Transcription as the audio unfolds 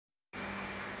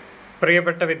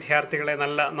പ്രിയപ്പെട്ട വിദ്യാർത്ഥികളെ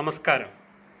നല്ല നമസ്കാരം.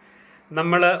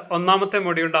 നമ്മൾ ഒന്നാമത്തെ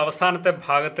മൊഡ്യൂളിൻ്റെ അവസാനത്തെ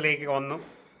ഭാഗത്തിലേക്ക് വന്നു.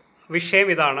 വിഷയം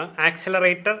ഇതാണ്: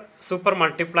 ആക്സിലറേറ്റർ, സൂപ്പർ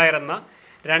മൾട്ടിപ്ലയർ എന്ന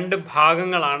രണ്ട്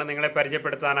ഭാഗങ്ങളാണ് നിങ്ങളെ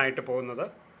പരിചയപ്പെടുത്താനായിട്ട് പോകുന്നത്.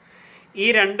 ഈ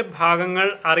രണ്ട് ഭാഗങ്ങൾ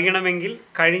അറിയണമെങ്കിൽ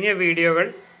കഴിഞ്ഞ വീഡിയോകൾ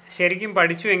ശരിക്കും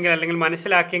പഠിച്ചുവെങ്കിൽ അല്ലെങ്കിൽ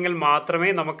മനസ്സിലാക്കിയെങ്കിൽ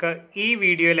മാത്രമേ നമുക്ക് ഈ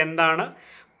വീഡിയോയിൽ എന്താണ്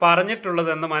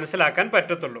പറഞ്ഞിട്ടുള്ളതെന്ന് മനസ്സിലാക്കാൻ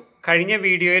പറ്റത്തുള്ളൂ. കഴിഞ്ഞ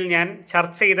വീഡിയോയിൽ ഞാൻ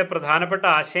ചർച്ച ചെയ്ത പ്രധാനപ്പെട്ട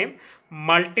ആശയം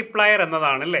മൾട്ടിപ്ലയർ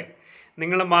എന്നതാണ് അല്ലേ.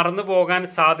 നിങ്ങൾ മറന്നു പോകാൻ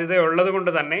സാധ്യതയുള്ളത് കൊണ്ട്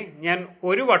തന്നെ ഞാൻ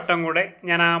ഒരു വട്ടം കൂടെ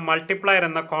ആ മൾട്ടിപ്ലയർ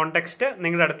എന്ന കോണ്ടെക്സ്റ്റ്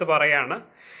നിങ്ങളുടെ അടുത്ത് പറയാണ്.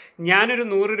 ഞാനൊരു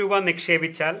 100 രൂപ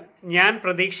നിക്ഷേപിച്ചാൽ ഞാൻ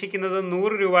പ്രതീക്ഷിക്കുന്നത്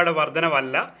 100 രൂപയുടെ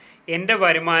വർധനവല്ല, എൻ്റെ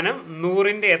വരുമാനം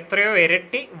 100ൻ്റെ എത്രയോ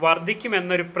ഇരട്ടി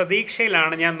വർദ്ധിക്കുമെന്നൊരു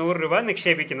പ്രതീക്ഷയിലാണ് ഞാൻ 100 രൂപ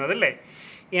നിക്ഷേപിക്കുന്നത് അല്ലേ.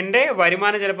 എൻ്റെ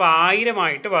വരുമാനം ചിലപ്പോൾ 1000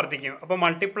 ആയിട്ട് വർദ്ധിക്കും. അപ്പോൾ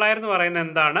മൾട്ടിപ്ലയർ എന്ന് പറയുന്നത്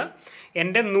എന്താണ്?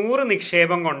 എൻ്റെ 100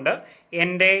 നിക്ഷേപം കൊണ്ട്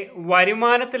എൻ്റെ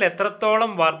വരുമാനത്തിൽ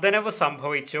എത്രത്തോളം വർധനവ്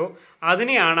സംഭവിച്ചോ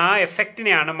അതിനെയാണ്, ആ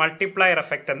എഫക്റ്റിനെയാണ് മൾട്ടിപ്ലയർ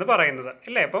എഫക്റ്റ് എന്ന് പറയുന്നത്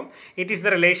അല്ലേ. അപ്പം it is the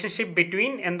relationship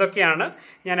between എന്തൊക്കെയാണ്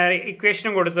ഞാൻ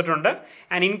ഇക്വേഷനും കൊടുത്തിട്ടുണ്ട്.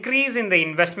 And increase in the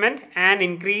investment and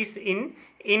increase in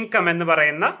income എന്ന്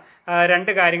പറയുന്ന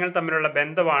രണ്ട് കാര്യങ്ങൾ തമ്മിലുള്ള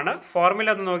ബന്ധമാണ്.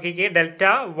 ഫോർമുല ഒന്ന് നോക്കിക്കേ, delta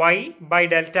Y by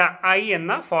delta I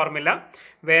എന്ന ഫോർമുല,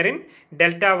 വേറിൻ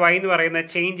ഡെൽറ്റ വൈ എന്ന് പറയുന്ന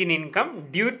change in income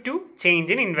due to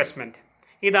change in investment.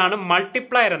 ഇതാണ്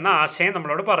മൾട്ടിപ്ലയർ എന്ന ആശയം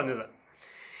നമ്മളോട് പറഞ്ഞത്.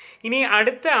 ഇനി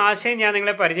അടുത്ത ആശയം ഞാൻ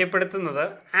നിങ്ങളെ പരിചയപ്പെടുത്തുന്നത്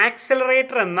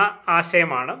ആക്സിലറേറ്റർ എന്ന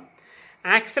ആശയമാണ്.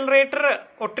 ആക്സിലറേറ്റർ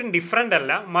ഒട്ടും ഡിഫറെൻ്റ്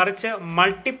അല്ല, മറിച്ച്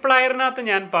മൾട്ടിപ്ലയറിനകത്ത്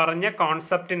ഞാൻ പറഞ്ഞ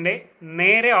കോൺസെപ്റ്റിൻ്റെ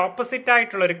നേരെ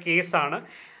ഓപ്പോസിറ്റായിട്ടുള്ളൊരു കേസാണ്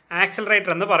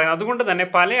ആക്സിലറേറ്റർ എന്ന് പറയുന്നത്. അതുകൊണ്ട് തന്നെ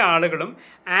പല ആളുകളും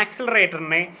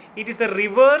ആക്സിലറേറ്ററിനെ it is the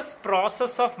reverse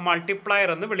process of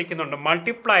multiplier എന്ന് വിളിക്കുന്നുണ്ട്.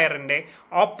 മൾട്ടിപ്ലയറിൻ്റെ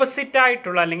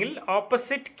ഓപ്പോസിറ്റായിട്ടുള്ള അല്ലെങ്കിൽ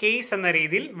ഓപ്പോസിറ്റ് കേസ് എന്ന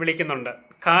രീതിയിൽ വിളിക്കുന്നുണ്ട്.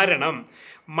 കാരണം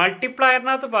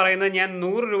മൾട്ടിപ്ലയറിനകത്ത് പറയുന്നത് ഞാൻ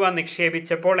 100 രൂപ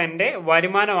നിക്ഷേപിച്ചപ്പോൾ എൻ്റെ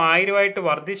വരുമാനം 1000 ആയിട്ട്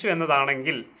വർദ്ധിച്ചു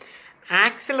എന്നതാണെങ്കിൽ,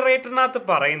 ആക്സിലറേറ്ററിനകത്ത്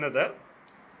പറയുന്നത്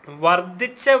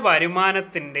വർദ്ധിച്ച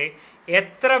വരുമാനത്തിൻ്റെ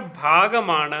എത്ര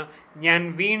ഭാഗമാണ് ഞാൻ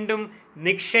വീണ്ടും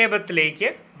നിക്ഷേപത്തിലേക്ക്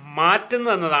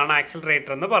മാറ്റുന്നതെന്നതാണ്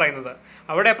ആക്സിലറേറ്റർ എന്ന് പറയുന്നത്.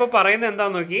 അവിടെ അപ്പോൾ പറയുന്നത്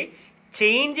എന്താണെന്ന് നോക്കി,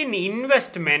 change in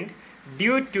investment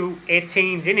due to A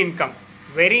change in income.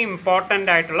 Very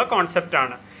important ആയിട്ടുള്ള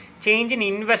കോൺസെപ്റ്റാണ്. ചേഞ്ച് ഇൻ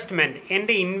ഇൻവെസ്റ്റ്മെൻറ്റ്,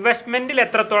 എൻ്റെ ഇൻവെസ്റ്റ്മെൻറ്റിൽ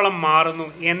എത്രത്തോളം മാറുന്നു,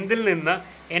 എന്തിൽ നിന്ന്,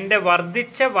 എൻ്റെ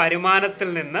വർദ്ധിച്ച വരുമാനത്തിൽ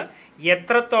നിന്ന്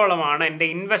എത്രത്തോളമാണ് എൻ്റെ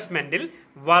ഇൻവെസ്റ്റ്മെൻറ്റിൽ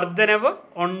വർധനവ്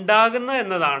ഉണ്ടാകുന്നത്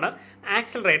എന്നതാണ്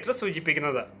ആക്സിലറേറ്റർ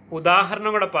സൂചിപ്പിക്കുന്നത്.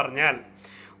 ഉദാഹരണം കൂടെ പറഞ്ഞാൽ,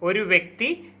 ഒരു വ്യക്തി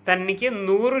തനിക്ക്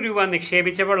 100 രൂപ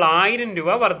നിക്ഷേപിച്ചപ്പോൾ 1000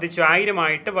 രൂപ വർദ്ധിച്ചു, 1000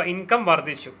 ആയിട്ട് ഇൻകം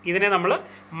വർദ്ധിച്ചു. ഇതിനെ നമ്മൾ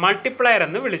മൾട്ടിപ്ലയർ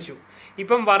എന്ന് വിളിച്ചു.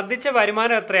 ഇപ്പം വർദ്ധിച്ച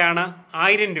വരുമാനം എത്രയാണ്?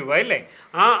 1000 രൂപ അല്ലേ.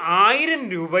 ആ 1000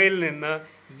 രൂപയിൽ നിന്ന്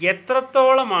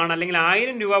എത്രത്തോളമാണ്, അല്ലെങ്കിൽ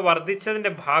 1000 രൂപ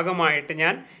വർദ്ധിച്ചതിൻ്റെ ഭാഗമായിട്ട്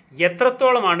ഞാൻ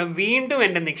എത്രത്തോളമാണ് വീണ്ടും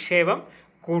എൻ്റെ നിക്ഷേപം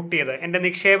കൂട്ടിയത്. എൻ്റെ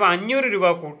നിക്ഷേപം 500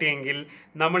 രൂപ കൂട്ടിയെങ്കിൽ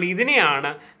നമ്മൾ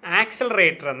ഇതിനെയാണ്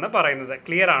ആക്സിലറേറ്റർ എന്ന് പറയുന്നത്.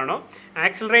 ക്ലിയർ ആണോ?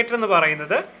 ആക്സിലറേറ്റർ എന്ന്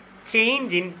പറയുന്നത്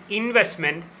change in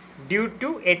investment due to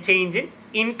A change in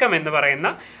income എന്ന് പറയുന്ന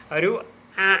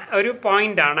ഒരു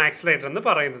പോയിൻ്റാണ് ആക്സിലറേറ്റർ എന്ന്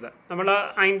പറയുന്നത്. നമ്മൾ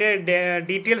അതിൻ്റെ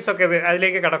ഡീറ്റെയിൽസൊക്കെ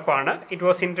അതിലേക്ക് കിടക്കുവാണ്. It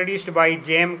was introduced by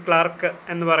ജെയിം clerk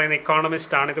എന്ന് പറയുന്ന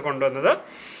ഇക്കോണമിസ്റ്റാണ് ഇത് കൊണ്ടുവന്നത്.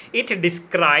 It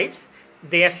describes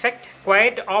the effect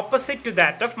quiet opposite to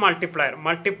that of multiplier.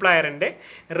 മൾട്ടിപ്ലയറിൻ്റെ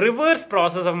reverse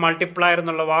process of multiplier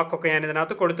എന്നുള്ള വാക്കൊക്കെ ഞാൻ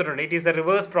ഇതിനകത്ത് കൊടുത്തിട്ടുണ്ട്. It is the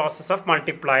reverse process of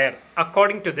multiplier.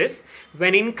 According to this,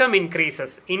 when income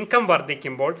increases, income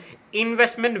വർദ്ധിക്കുമ്പോൾ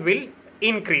investment will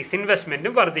increase,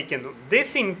 ഇൻവെസ്റ്റ്മെൻറ്റും വർദ്ധിക്കുന്നു.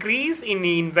 This increase in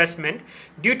investment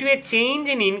due to A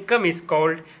change in income is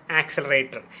called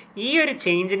accelerator. ഈ ഒരു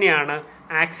ചേഞ്ചിനെയാണ്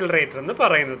accelerator എന്ന്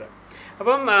പറയുന്നത്.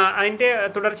 അപ്പം അതിൻ്റെ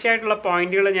തുടർച്ചയായിട്ടുള്ള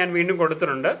പോയിന്റുകൾ ഞാൻ വീണ്ടും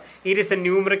കൊടുത്തിട്ടുണ്ട്. It is A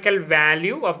numerical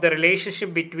value of the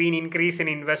relationship between increase in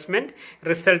investment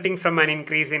resulting from an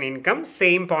increase in income.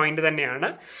 Same point തന്നെയാണ്.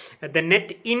 ദ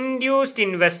നെറ്റ് ഇൻഡ്യൂസ്ഡ്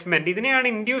ഇൻവെസ്റ്റ്മെൻറ്റ്, ഇതിനെയാണ്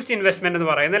ഇൻഡ്യൂസ്ഡ് ഇൻവെസ്റ്റ്മെൻറ്റ് എന്ന്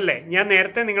പറയുന്നത് അല്ലേ. ഞാൻ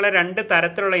നേരത്തെ നിങ്ങളെ 2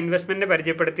 തരത്തിലുള്ള ഇൻവെസ്റ്റ്മെൻറ്റ്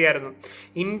പരിചയപ്പെടുത്തിയായിരുന്നു.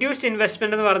 ഇൻഡ്യൂസ്ഡ്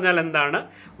ഇൻവെസ്റ്റ്മെൻറ്റ് എന്ന് പറഞ്ഞാൽ എന്താണ്?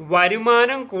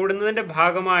 വരുമാനം കൂടുന്നതിൻ്റെ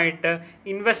ഭാഗമായിട്ട്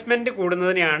ഇൻവെസ്റ്റ്മെൻറ്റ്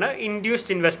കൂടുന്നതിനെയാണ്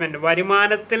ഇൻഡ്യൂസ്ഡ് ഇൻവെസ്റ്റ്മെൻറ്റ്.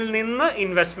 വരുമാനത്തിൽ നിന്ന്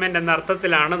ഇൻവെസ്റ്റ്മെൻറ്റ് എന്ന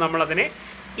അർത്ഥത്തിലാണ് നമ്മളതിനെ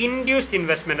ഇൻഡ്യൂസ്ഡ്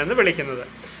ഇൻവെസ്റ്റ്മെൻറ്റ് എന്ന് വിളിക്കുന്നത്.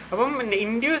 അപ്പം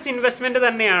ഇൻഡ്യൂസ്ഡ് ഇൻവെസ്റ്റ്മെൻറ്റ്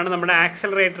തന്നെയാണ് നമ്മുടെ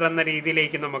ആക്സിലറേറ്റർ എന്ന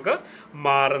രീതിയിലേക്ക് നമുക്ക്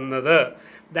മാറുന്നത്.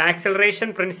 The acceleration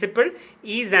principle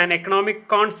is an economic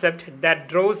concept that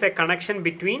draws A connection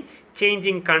between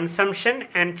changing consumption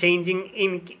and changing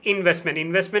investment.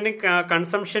 ഇൻവെസ്റ്റ്മെൻറ്റും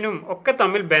കൺസംഷനും ഒക്കെ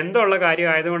തമ്മിൽ ബന്ധമുള്ള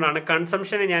കാര്യമായതുകൊണ്ടാണ്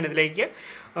കൺസംഷനെ ഞാൻ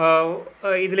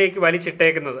ഇതിലേക്ക്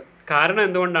വലിച്ചിട്ടേക്കുന്നത്. കാരണം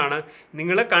എന്തുകൊണ്ടാണ്?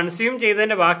 നിങ്ങൾ കൺസ്യൂം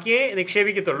ചെയ്തതിൻ്റെ ബാക്കിയേ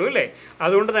നിക്ഷേപിക്കത്തുള്ളൂ അല്ലേ.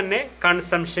 അതുകൊണ്ട് തന്നെ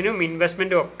കൺസംഷനും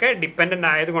ഇൻവെസ്റ്റ്മെൻറ്റും ഒക്കെ ഡിപ്പെൻഡൻ്റ്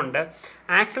ആയതുകൊണ്ട്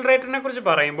ആക്സിലറേറ്ററിനെ കുറിച്ച്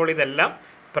പറയുമ്പോൾ ഇതെല്ലാം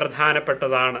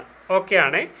പ്രധാനപ്പെട്ടതാണ്. ഓക്കെ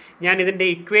ആണ്. ഞാൻ ഇതിൻ്റെ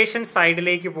ഇക്വേഷൻ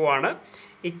സൈഡിലേക്ക് പോവാണ്.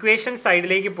 ഇക്വേഷൻ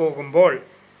സൈഡിലേക്ക് പോകുമ്പോൾ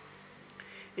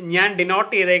ഞാൻ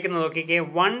ഡിനോട്ട് ചെയ്തേക്കുന്നത് നോക്കിക്കേ,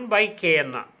 1/k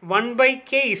എന്ന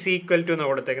 1/k ഈസ് ഈക്വൽ ടു എന്ന്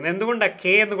കൊടുത്തേക്കുന്നത്. എന്തുകൊണ്ടാണ്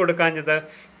k എന്ന് കൊടുക്കാഞ്ഞത്?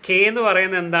 k എന്ന്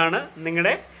പറയുന്നത് എന്താണ്?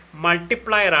 നിങ്ങളുടെ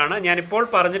മൾട്ടിപ്ലയർ ആണ്. ഞാനിപ്പോൾ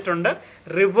പറഞ്ഞിട്ടുണ്ട്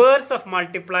റിവേഴ്സ് ഓഫ്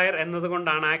മൾട്ടിപ്ലയർ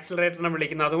എന്നതുകൊണ്ടാണ് ആക്സിലറേറ്ററിനെ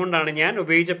വിളിക്കുന്നത്. അതുകൊണ്ടാണ് ഞാൻ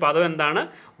ഉപയോഗിച്ച പദം എന്താണ്?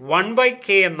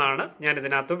 1/k എന്നാണ് ഞാൻ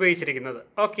ഇതിനകത്ത് ഉപയോഗിച്ചിരിക്കുന്നത്.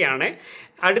 ഓക്കെ ആണ്.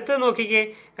 അടുത്തത് നോക്കിക്കേ,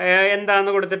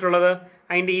 എന്താണെന്ന് കൊടുത്തിട്ടുള്ളത്?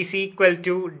 അതിൻ്റെ is equal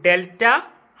to delta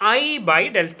I/Δy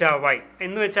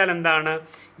എന്ന് വെച്ചാൽ എന്താണ്?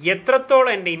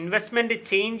 എത്രത്തോളം എൻ്റെ ഇൻവെസ്റ്റ്മെൻറ്റ്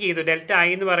ചേഞ്ച് ചെയ്തു. ഡെൽറ്റ I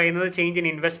എന്ന് പറയുന്നത് ചേഞ്ച് ഇൻ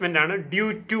ഇൻവെസ്റ്റ്മെൻ്റ് ആണ്. ഡ്യൂ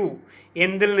ടു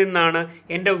എന്തിൽ നിന്നാണ്?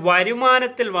 എൻ്റെ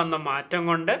വരുമാനത്തിൽ വന്ന മാറ്റം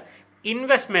കൊണ്ട്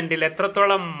ഇൻവെസ്റ്റ്മെൻറ്റിൽ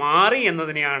എത്രത്തോളം മാറി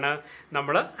എന്നതിനെയാണ്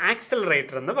നമ്മൾ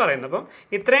ആക്സിലറേറ്റർ എന്ന് പറയുന്നത്. അപ്പം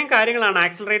ഇത്രയും കാര്യങ്ങളാണ്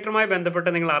ആക്സിലറേറ്ററുമായി ബന്ധപ്പെട്ട്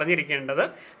നിങ്ങൾ അറിഞ്ഞിരിക്കേണ്ടത്.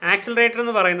 ആക്സിലറേറ്റർ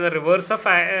എന്ന് പറയുന്നത് റിവേഴ്സ്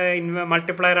ഓഫ്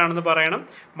മൾട്ടിപ്ലയർ ആണെന്ന് പറയണം.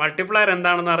 മൾട്ടിപ്ലയർ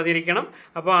എന്താണെന്ന് അറിഞ്ഞിരിക്കണം.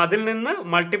 അപ്പോൾ അതിൽ നിന്ന്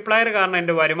മൾട്ടിപ്ലയർ കാരണം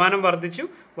എൻ്റെ വരുമാനം വർദ്ധിച്ചു.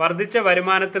 വർദ്ധിച്ച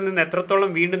വരുമാനത്തിൽ നിന്ന്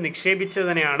എത്രത്തോളം വീണ്ടും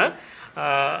നിക്ഷേപിച്ചതിനെയാണ്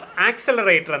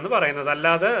ആക്സിലറേറ്റർ എന്ന് പറയുന്നത്.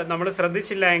 അല്ലാതെ നമ്മൾ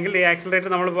ശ്രദ്ധിച്ചില്ല എങ്കിൽ ഈ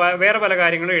ആക്സിലറേറ്റർ നമ്മൾ വേറെ പല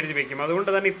കാര്യങ്ങളും എഴുതി വയ്ക്കും. അതുകൊണ്ട്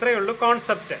തന്നെ ഇത്രയേ ഉള്ളൂ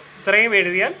കോൺസെപ്റ്റ്. ഇത്രയും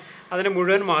എഴുതിയാൽ അതിന്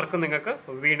മുഴുവൻ മാർക്ക് നിങ്ങൾക്ക്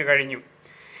വീണ് കഴിഞ്ഞു.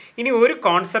 ഇനി ഒരു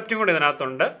കോൺസെപ്റ്റും കൂടി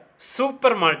ഇതിനകത്തുണ്ട്.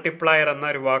 സൂപ്പർ മൾട്ടിപ്ലയർ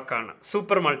എന്നൊരു വാക്കാണ്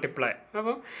സൂപ്പർ മൾട്ടിപ്ലയർ.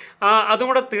 അപ്പം അതും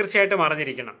കൂടെ തീർച്ചയായിട്ടും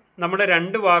അറിഞ്ഞിരിക്കണം. നമ്മുടെ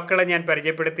രണ്ട് വാക്കുകളെ ഞാൻ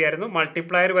പരിചയപ്പെടുത്തിയായിരുന്നു.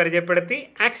 മൾട്ടിപ്ലയർ പരിചയപ്പെടുത്തി,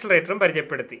 ആക്സിലറേറ്ററും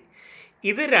പരിചയപ്പെടുത്തി.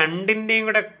 ഇത് രണ്ടിൻ്റെയും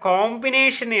കൂടെ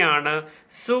കോമ്പിനേഷനെയാണ്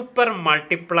സൂപ്പർ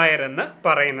മൾട്ടിപ്ലയർ എന്ന്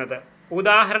പറയുന്നത്.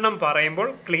 ഉദാഹരണം പറയുമ്പോൾ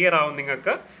ക്ലിയർ ആവും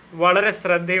നിങ്ങൾക്ക്. വളരെ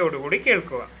ശ്രദ്ധയോടുകൂടി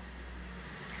കേൾക്കുക.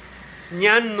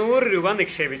 ഞാൻ 100 രൂപ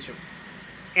നിക്ഷേപിച്ചു.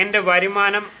 എൻ്റെ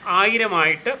വരുമാനം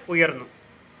 1000 ഉയർന്നു.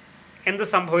 എന്ത്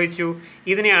സംഭവിച്ചു?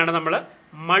 ഇതിനെയാണ് നമ്മൾ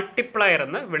മൾട്ടിപ്ലയർ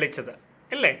എന്ന് വിളിച്ചത്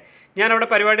അല്ലേ? ഞാനവിടെ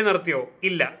പരിപാടി നിർത്തിയോ?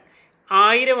 ഇല്ല.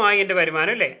 1000 എൻ്റെ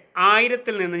വരുമാനം അല്ലേ?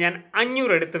 1000-ൽ നിന്ന് ഞാൻ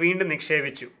 500 എടുത്ത് വീണ്ടും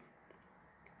നിക്ഷേപിച്ചു.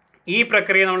 ഈ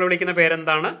പ്രക്രിയ നമ്മൾ വിളിക്കുന്ന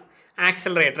പേരെന്താണ്?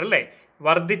 ആക്സിലറേറ്റർ അല്ലേ?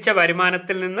 വർദ്ധിച്ച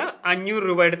വരുമാനത്തിൽ നിന്ന് 500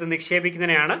 രൂപ എടുത്ത്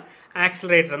നിക്ഷേപിക്കുന്നതിനെയാണ്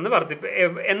ആക്സിലറേറ്റർ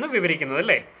എന്ന് വിവരിക്കുന്നത്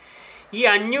അല്ലേ? ഈ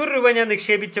 500 രൂപ ഞാൻ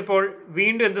നിക്ഷേപിച്ചപ്പോൾ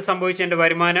വീണ്ടും എന്ത് സംഭവിച്ചു? എൻ്റെ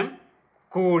വരുമാനം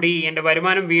കൂടി. എൻ്റെ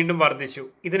വരുമാനം വീണ്ടും വർദ്ധിച്ചു.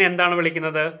 ഇതിനെന്താണ്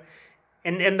വിളിക്കുന്നത്?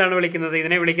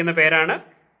 ഇതിനെ വിളിക്കുന്ന പേരാണ്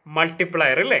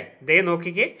മൾട്ടിപ്ലയർ അല്ലേ? ദേ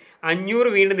നോക്കിക്കേ,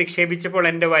 500 വീണ്ടും നിക്ഷേപിച്ചപ്പോൾ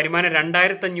എൻ്റെ വരുമാനം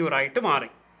 2500 മാറി.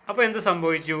 അപ്പോൾ എന്ത്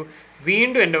സംഭവിച്ചു?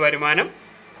 വീണ്ടും എൻ്റെ വരുമാനം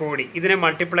കൂടി. ഇതിനെ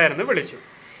മൾട്ടിപ്ലയർ എന്ന് വിളിച്ചു.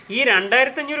 ഈ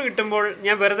 2500 കിട്ടുമ്പോൾ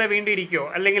ഞാൻ വെറുതെ വീണ്ടും ഇരിക്കുമോ?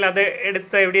 അല്ലെങ്കിൽ അത്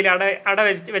എടുത്ത്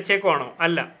എവിടെയും വെച്ചേക്കുവാണോ?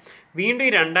 അല്ല. വീണ്ടും ഈ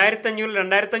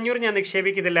 2500 ഞാൻ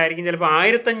നിക്ഷേപിക്കത്തില്ലായിരിക്കും. ചിലപ്പോൾ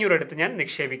 1500 എടുത്ത് ഞാൻ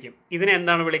നിക്ഷേപിക്കും. ഇതിനെ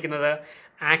എന്താണ് വിളിക്കുന്നത്?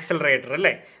 ആക്സിലറേറ്റർ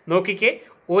അല്ലേ? നോക്കിക്കേ,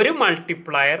 ഒരു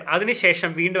മൾട്ടിപ്ലയർ, അതിനുശേഷം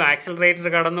വീണ്ടും ആക്സിലറേറ്റർ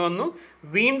കടന്നു വന്നു,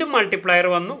 വീണ്ടും മൾട്ടിപ്ലയർ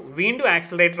വന്നു, വീണ്ടും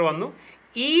ആക്സിലറേറ്റർ വന്നു.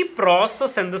 ഈ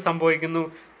പ്രോസസ്സ് എന്ത് സംഭവിക്കുന്നു?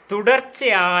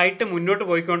 തുടർച്ചയായിട്ട് മുന്നോട്ട്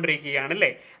പോയിക്കൊണ്ടിരിക്കുകയാണ്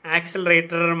അല്ലേ?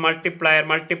 Accelerator multiplier,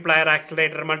 multiplier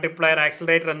accelerator, multiplier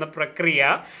accelerator എന്ന പ്രക്രിയ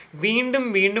വീണ്ടും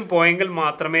വീണ്ടും പോയെങ്കിൽ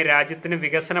മാത്രമേ രാജ്യത്തിന്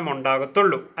വികസനം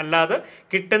ഉണ്ടാകത്തുള്ളൂ. അല്ലാതെ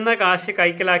കിട്ടുന്ന കാശ്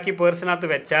കൈക്കലാക്കി പേഴ്സിനകത്ത്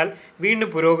വെച്ചാൽ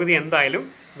വീണ്ടും പുരോഗതി എന്തായാലും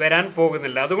വരാൻ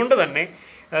പോകുന്നില്ല. അതുകൊണ്ട് തന്നെ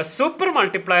സൂപ്പർ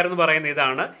മൾട്ടിപ്ലയർ എന്ന് പറയുന്ന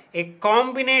ഇതാണ് A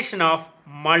combination of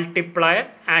multiplier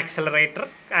accelerator,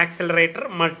 accelerator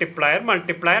multiplier,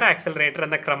 multiplier accelerator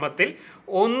എന്ന ക്രമത്തിൽ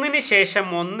ഒന്നിന് ശേഷം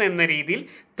ഒന്ന് എന്ന രീതിയിൽ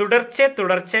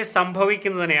തുടർച്ച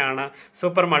സംഭവിക്കുന്നതിനെയാണ്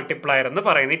സൂപ്പർ മൾട്ടിപ്ലയർ എന്ന്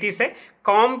പറയുന്നത്. It is A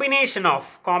combination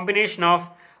of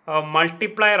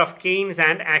multiplier of gains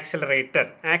and accelerator.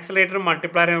 Accelerator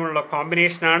multiplier ഉള്ള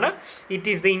കോമ്പിനേഷനാണ്.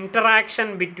 It is the interaction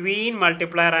between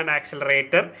multiplier and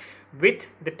accelerator with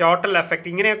the total effect.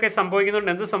 ഇങ്ങനെയൊക്കെ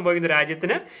സംഭവിക്കുന്നുണ്ട്. എന്ത് സംഭവിക്കുന്നു?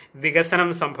 രാജ്യത്തിന് വികസനം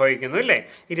സംഭവിക്കുന്നു അല്ലേ?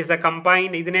 It is A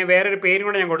combined. ഇതിനെ വേറൊരു പേരും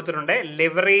കൂടെ ഞാൻ കൊടുത്തിട്ടുണ്ട്,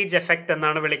 ലെവറേജ് എഫക്റ്റ്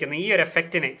എന്നാണ് വിളിക്കുന്നത്. ഈ ഒരു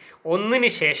എഫക്റ്റിനെ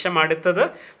ഒന്നിന് ശേഷം അടുത്തത്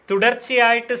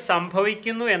തുടർച്ചയായിട്ട്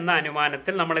സംഭവിക്കുന്നു എന്ന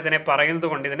അനുമാനത്തിൽ നമ്മൾ ഇതിനെ പറയുന്നത്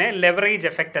കൊണ്ട് ഇതിനെ ലെവറേജ്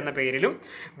എഫക്റ്റ് എന്ന പേരിലും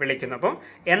വിളിക്കുന്നു. അപ്പം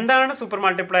എന്താണ് സൂപ്പർ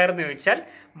മൾട്ടിപ്ലയർ എന്ന് ചോദിച്ചാൽ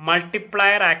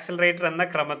മൾട്ടിപ്ലയർ ആക്സിലറേറ്റർ എന്ന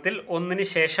ക്രമത്തിൽ ഒന്നിന്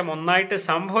ശേഷം ഒന്നായിട്ട്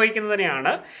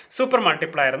സംഭവിക്കുന്നതിനെയാണ് സൂപ്പർ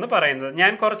മൾട്ടിപ്ലയർ എന്ന് പറയുന്നത്.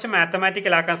 ഞാൻ കുറച്ച്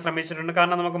മാത്തമാറ്റിക്കൽ ആക്കാൻ ശ്രമിച്ചിട്ടുണ്ട്.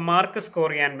 കാരണം നമുക്ക് മാർക്ക്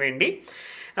സ്കോർ ചെയ്യാൻ വേണ്ടി.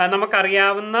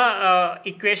 നമുക്കറിയാവുന്ന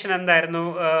ഇക്വേഷൻ എന്തായിരുന്നു?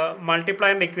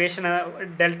 മൾട്ടിപ്ലയറിൻ്റെ equation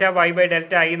delta Y by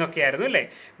delta I എന്നൊക്കെ ആയിരുന്നു അല്ലേ?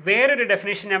 വേറൊരു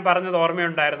ഡെഫിനേഷൻ ഞാൻ പറഞ്ഞത്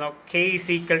ഓർമ്മയുണ്ടായിരുന്നോ? K =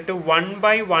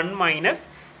 1/1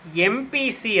 -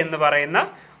 MPC എന്ന് പറയുന്ന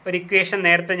ഒരു ഇക്വേഷൻ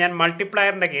നേരത്തെ ഞാൻ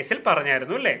മൾട്ടിപ്ലയറിൻ്റെ കേസിൽ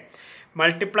പറഞ്ഞായിരുന്നു അല്ലേ?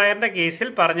 മൾട്ടിപ്ലയറിൻ്റെ കേസിൽ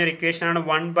പറഞ്ഞൊരു ഇക്വേഷനാണ്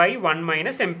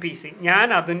 1/1 - MPC. ഞാൻ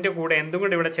അതിൻ്റെ കൂടെ എന്തും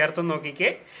കൂടെ ഇവിടെ ചേർത്ത്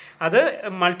നോക്കിക്കേ. അത്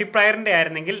മൾട്ടിപ്ലയറിൻ്റെ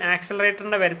ആയിരുന്നെങ്കിൽ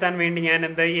ആക്സിലറേറ്ററിൻ്റെ വരുത്താൻ വേണ്ടി ഞാൻ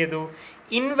എന്ത് ചെയ്തു?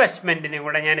 ഇൻവെസ്റ്റ്മെൻറ്റിനെ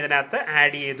കൂടെ ഞാൻ ഇതിനകത്ത്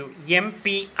ആഡ് ചെയ്തു.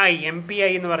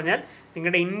 MPI എന്ന് പറഞ്ഞാൽ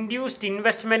നിങ്ങളുടെ ഇൻഡ്യൂസ്ഡ്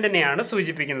ഇൻവെസ്റ്റ്മെൻറ്റിനെയാണ്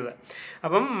സൂചിപ്പിക്കുന്നത്.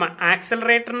 അപ്പം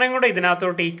ആക്സലറേറ്ററിനെ കൂടെ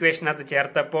ഇതിനകത്തോട്ട് ഈക്വേഷനകത്ത്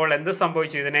ചേർത്തപ്പോൾ എന്ത്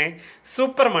സംഭവിച്ചു? ഇതിനെ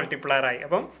സൂപ്പർ മൾട്ടിപ്ലയർ ആയി.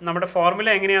 അപ്പം നമ്മുടെ ഫോർമുല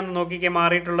എങ്ങനെയാണെന്ന് നോക്കിക്കേ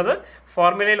മാറിയിട്ടുള്ളത്.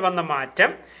 ഫോർമുലയിൽ വന്ന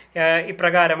മാറ്റം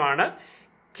ഇപ്രകാരമാണ്.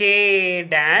 കെ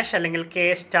ഡാഷ് അല്ലെങ്കിൽ കെ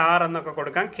സ്റ്റാർ എന്നൊക്കെ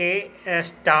കൊടുക്കാം. കെ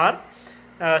സ്റ്റാർ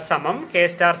സമം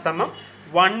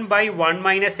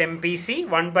 1/1 - MPC.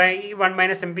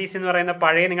 1/1 - MPC എന്ന് പറയുന്ന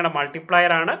പഴയ നിങ്ങളുടെ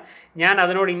മൾട്ടിപ്ലയർ ആണ്. ഞാൻ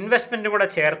അതിനോട് ഇൻവെസ്റ്റ്മെൻറ്റും കൂടെ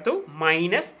ചേർത്തു.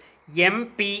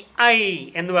 -MPI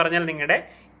എന്ന് പറഞ്ഞാൽ നിങ്ങളുടെ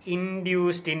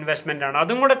ഇൻഡ്യൂസ്ഡ് ഇൻവെസ്റ്റ്മെൻ്റ് ആണ്.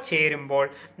 അതും കൂടെ ചേരുമ്പോൾ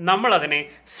നമ്മളതിനെ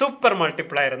സൂപ്പർ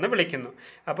മൾട്ടിപ്ലയർ എന്ന് വിളിക്കുന്നു.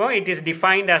 അപ്പോൾ it is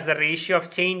defined as the ratio of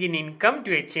change in income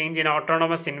to A change in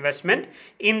autonomous investment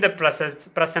in the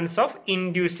presence of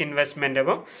induced investment.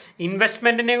 അപ്പം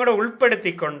ഇൻവെസ്റ്റ്മെൻറ്റിനെ കൂടെ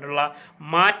ഉൾപ്പെടുത്തിക്കൊണ്ടുള്ള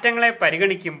മാറ്റങ്ങളെ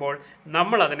പരിഗണിക്കുമ്പോൾ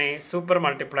നമ്മളതിനെ സൂപ്പർ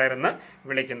മൾട്ടിപ്ലയർ എന്ന്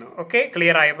വിളിക്കുന്നു. ഓക്കെ,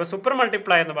 ക്ലിയർ ആയി. അപ്പോൾ സൂപ്പർ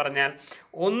മൾട്ടിപ്ലയർ എന്ന് പറഞ്ഞാൽ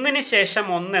ഒന്നിന് ശേഷം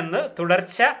ഒന്നെന്ന്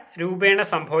തുടർച്ച രൂപേണ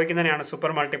സംഭവിക്കുന്നതിനാണ്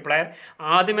സൂപ്പർ മൾട്ടിപ്ലയർ.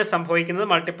 ആദ്യമേ സംഭവിക്കുന്നത്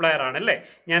മൾട്ടിപ്ലയർ ആണ് അല്ലേ.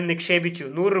 ഞാൻ നിക്ഷേപിച്ചു,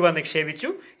 100 രൂപ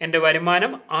നിക്ഷേപിച്ചു, എൻ്റെ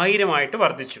വരുമാനം 1000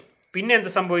 വർദ്ധിച്ചു. പിന്നെ എന്ത്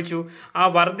സംഭവിച്ചു? ആ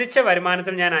വർദ്ധിച്ച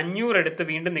വരുമാനത്തിൽ ഞാൻ 500 എടുത്ത്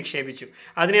വീണ്ടും നിക്ഷേപിച്ചു.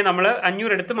 അതിനെ നമ്മൾ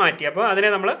 500 എടുത്ത് മാറ്റി. അപ്പോൾ അതിനെ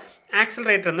നമ്മൾ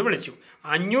ആക്സിലറേറ്റർ എന്ന് വിളിച്ചു.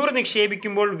 500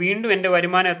 നിക്ഷേപിക്കുമ്പോൾ വീണ്ടും എൻ്റെ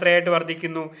വരുമാനം എത്രയായിട്ട്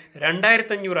വർദ്ധിക്കുന്നു?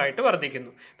 2500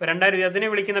 വർദ്ധിക്കുന്നു. ഇപ്പോൾ 2000 അതിനെ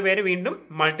വിളിക്കുന്ന പേര് വീണ്ടും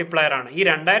മൾട്ടിപ്ലയർ ആണ്. ഈ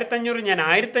 2500 ഞാൻ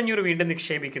 1500 വീണ്ടും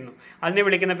നിക്ഷേപിക്കുന്നു. അതിനെ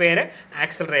വിളിക്കുന്ന പേര്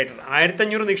ആക്സിലറേറ്റർ.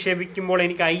 1500 നിക്ഷേപിക്കുമ്പോൾ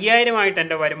എനിക്ക് 5000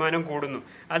 എൻ്റെ വരുമാനം കൂടുന്നു.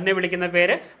 അതിനെ വിളിക്കുന്ന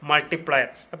പേര് മൾട്ടിപ്ലയർ.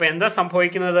 അപ്പോൾ എന്താ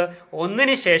സംഭവിക്കുന്നത്?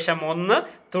 ഒന്നിന് ശേഷം ഒന്ന്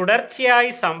തുടർച്ചയായി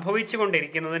സംഭവിച്ചു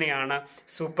കൊണ്ടിരിക്കുന്നതിനെയാണ്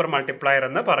സൂപ്പർ മൾട്ടിപ്ലയർ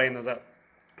എന്ന് പറയുന്നത്.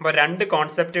 അപ്പോൾ 2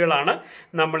 കോൺസെപ്റ്റുകളാണ്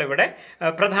നമ്മളിവിടെ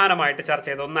പ്രധാനമായിട്ട് ചർച്ച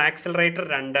ചെയ്തത്. ഒന്ന് ആക്സിലറേറ്റർ,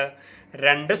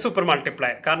 രണ്ട് സൂപ്പർ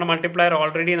മൾട്ടിപ്ലയർ. കാരണം മൾട്ടിപ്ലയർ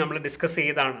ഓൾറെഡി നമ്മൾ ഡിസ്കസ്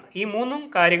ചെയ്തതാണ്. ഈ 3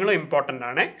 കാര്യങ്ങളും ഇമ്പോർട്ടൻ്റ്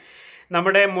ആണ്.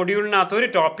 നമ്മുടെ മൊഡ്യൂളിനകത്ത് ഒരു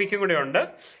ടോപ്പിക്കും കൂടെ ഉണ്ട്.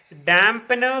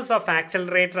 ഡാംപനേഴ്സ് ഓഫ്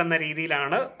ആക്സിലറേറ്റർ എന്ന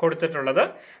രീതിയിലാണ് കൊടുത്തിട്ടുള്ളത്.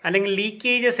 അല്ലെങ്കിൽ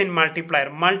ലീക്കേജസ് ഇൻ മൾട്ടിപ്ലയർ.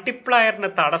 മൾട്ടിപ്ലയറിന്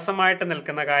തടസ്സമായിട്ട്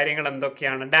നിൽക്കുന്ന കാര്യങ്ങൾ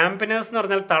എന്തൊക്കെയാണ്? ഡാംപനേഴ്സ് എന്ന്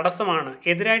പറഞ്ഞാൽ തടസ്സമാണ്,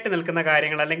 എതിരായിട്ട് നിൽക്കുന്ന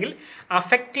കാര്യങ്ങൾ അല്ലെങ്കിൽ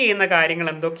അഫക്റ്റ് ചെയ്യുന്ന കാര്യങ്ങൾ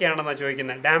എന്തൊക്കെയാണെന്നാണ്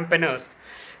ചോദിക്കുന്നത്. ഡാംപനേഴ്സ്.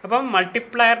 അപ്പം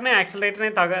മൾട്ടിപ്ലയറിനെ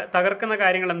ആക്സിലറേറ്ററിനെ തകർക്കുന്ന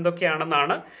കാര്യങ്ങൾ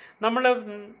എന്തൊക്കെയാണെന്നാണ് നമ്മൾ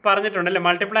പറഞ്ഞിട്ടുണ്ടല്ലേ.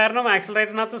 മൾട്ടിപ്ലയറിനും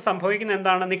ആക്സിലറേറ്ററിനകത്തും സംഭവിക്കുന്ന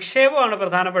എന്താണ്? നിക്ഷേപമാണ്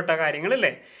പ്രധാനപ്പെട്ട കാര്യങ്ങൾ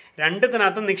അല്ലേ.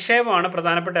 രണ്ടിനകത്തും നിക്ഷേപമാണ്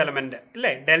പ്രധാനപ്പെട്ട എലമെൻറ്റ്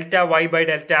അല്ലേ.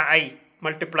 ΔY/ΔI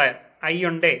മൾട്ടിപ്ലയർ ഐ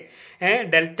ഉണ്ടേ.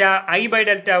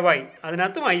 ΔI/ΔY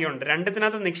അതിനകത്തും ഐ ഉണ്ട്.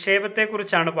 രണ്ടിനകത്തും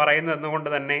നിക്ഷേപത്തെക്കുറിച്ചാണ് പറയുന്നത്. എന്നുകൊണ്ട്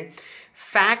തന്നെ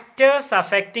ഫാക്ടേഴ്സ്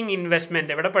അഫക്റ്റിംഗ്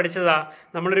ഇൻവെസ്റ്റ്മെൻറ്റ് ഇവിടെ പഠിച്ചതാ,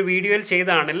 നമ്മളൊരു വീഡിയോയിൽ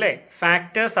ചെയ്തതാണല്ലേ.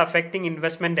 ഫാക്ടേഴ്സ് അഫക്റ്റിംഗ്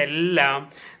ഇൻവെസ്റ്റ്മെൻറ്റ് എല്ലാം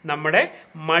നമ്മുടെ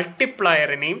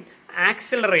മൾട്ടിപ്ലയറിനെയും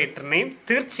ആക്സിലറേറ്ററിനെയും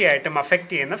തീർച്ചയായിട്ടും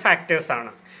അഫക്റ്റ് ചെയ്യുന്ന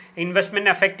ഫാക്ടേഴ്സാണ്.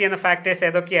 ഇൻവെസ്റ്റ്മെൻറ്റ് അഫക്റ്റ് ചെയ്യുന്ന ഫാക്ടേഴ്സ്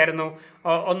ഏതൊക്കെയായിരുന്നു?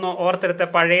 ഒന്ന് ഓർത്തെടുത്ത്,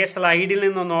 പഴയ സ്ലൈഡിൽ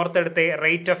നിന്നൊന്ന് ഓർത്തെടുത്ത്.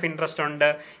 റേറ്റ് ഓഫ് ഇൻട്രസ്റ്റ് ഉണ്ട്,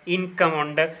 ഇൻകം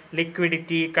ഉണ്ട്,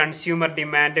 liquidity, consumer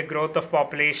demand, growth of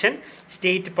population,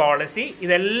 state policy.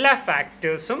 ഇതെല്ലാ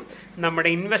ഫാക്ടേഴ്സും നമ്മുടെ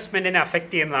ഇൻവെസ്റ്റ്മെൻറ്റിനെ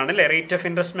അഫക്റ്റ് ചെയ്യുന്നതാണ് അല്ലേ. റേറ്റ് ഓഫ്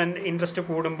ഇൻട്രസ്റ്റ്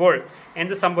കൂടുമ്പോൾ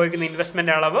എന്ത് സംഭവിക്കുന്നു?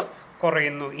 ഇൻവെസ്റ്റ്മെൻറ്റ് അളവ്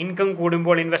കുറയുന്നു. ഇൻകം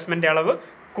കൂടുമ്പോൾ ഇൻവെസ്റ്റ്മെൻറ്റ് അളവ്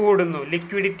കൂടുന്നു.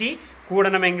 ലിക്വിഡിറ്റി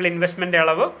കൂടണമെങ്കിൽ ഇൻവെസ്റ്റ്മെൻറ്റ്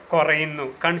അളവ് കുറയുന്നു.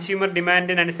 കൺസ്യൂമർ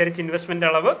ഡിമാൻഡിനനുസരിച്ച് ഇൻവെസ്റ്റ്മെൻറ്റ്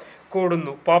അളവ്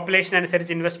കൂടുന്നു. പോപ്പുലേഷൻ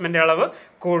അനുസരിച്ച് ഇൻവെസ്റ്റ്മെൻറ്റ് അളവ്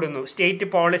കൂടുന്നു. സ്റ്റേറ്റ്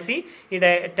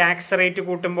പോളിസിയുടെ ടാക്സ് റേറ്റ്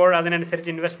കൂട്ടുമ്പോൾ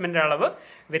അതിനനുസരിച്ച് ഇൻവെസ്റ്റ്മെൻറ്റ് അളവ്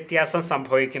വ്യത്യാസം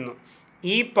സംഭവിക്കുന്നു.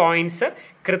 ഈ പോയിൻറ്റ്സ്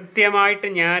കൃത്യമായിട്ട്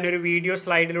ഞാനൊരു വീഡിയോ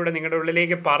സ്ലൈഡിലൂടെ നിങ്ങളുടെ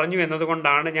ഉള്ളിലേക്ക് പറഞ്ഞു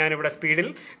എന്നതുകൊണ്ടാണ് ഞാനിവിടെ സ്പീഡിൽ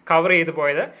കവർ ചെയ്തു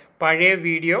പോയത്. പഴയ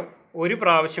വീഡിയോ ഒരു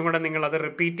പ്രാവശ്യം കൂടെ നിങ്ങളത്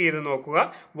റിപ്പീറ്റ് ചെയ്ത് നോക്കുക.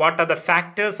 What are the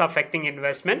factors affecting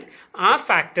investment. ആ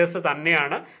ഫാക്ടേഴ്സ്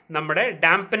തന്നെയാണ് നമ്മുടെ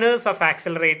ഡാംപനേഴ്സ് ഓഫ്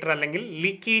ആക്സിലറേറ്റർ അല്ലെങ്കിൽ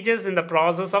leakages in the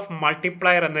process of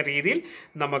multiplier എന്ന രീതിയിൽ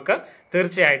നമുക്ക്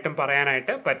തീർച്ചയായിട്ടും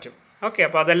പറയാനായിട്ട് പറ്റും. ഓക്കെ,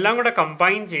 അപ്പോൾ അതെല്ലാം കൂടെ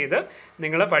കമ്പൈൻ ചെയ്ത്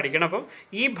നിങ്ങൾ പഠിക്കണം. അപ്പം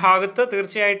ഈ ഭാഗത്ത്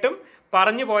തീർച്ചയായിട്ടും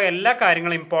പറഞ്ഞു പോയ എല്ലാ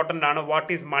കാര്യങ്ങളും ഇമ്പോർട്ടൻ്റ് ആണ്.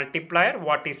 What is multiplier,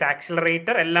 what is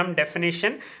accelerator, എല്ലാം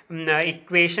ഡെഫിനേഷൻ,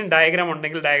 ഇക്വേഷൻ, ഡയഗ്രാം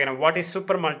ഉണ്ടെങ്കിൽ diagram. What is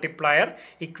super multiplier,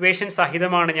 equation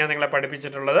സഹിതമാണ് ഞാൻ നിങ്ങളെ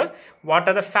പഠിപ്പിച്ചിട്ടുള്ളത്. What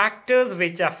are the factors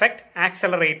which affect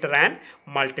accelerator and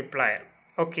multiplier.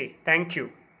 Okay, thank you.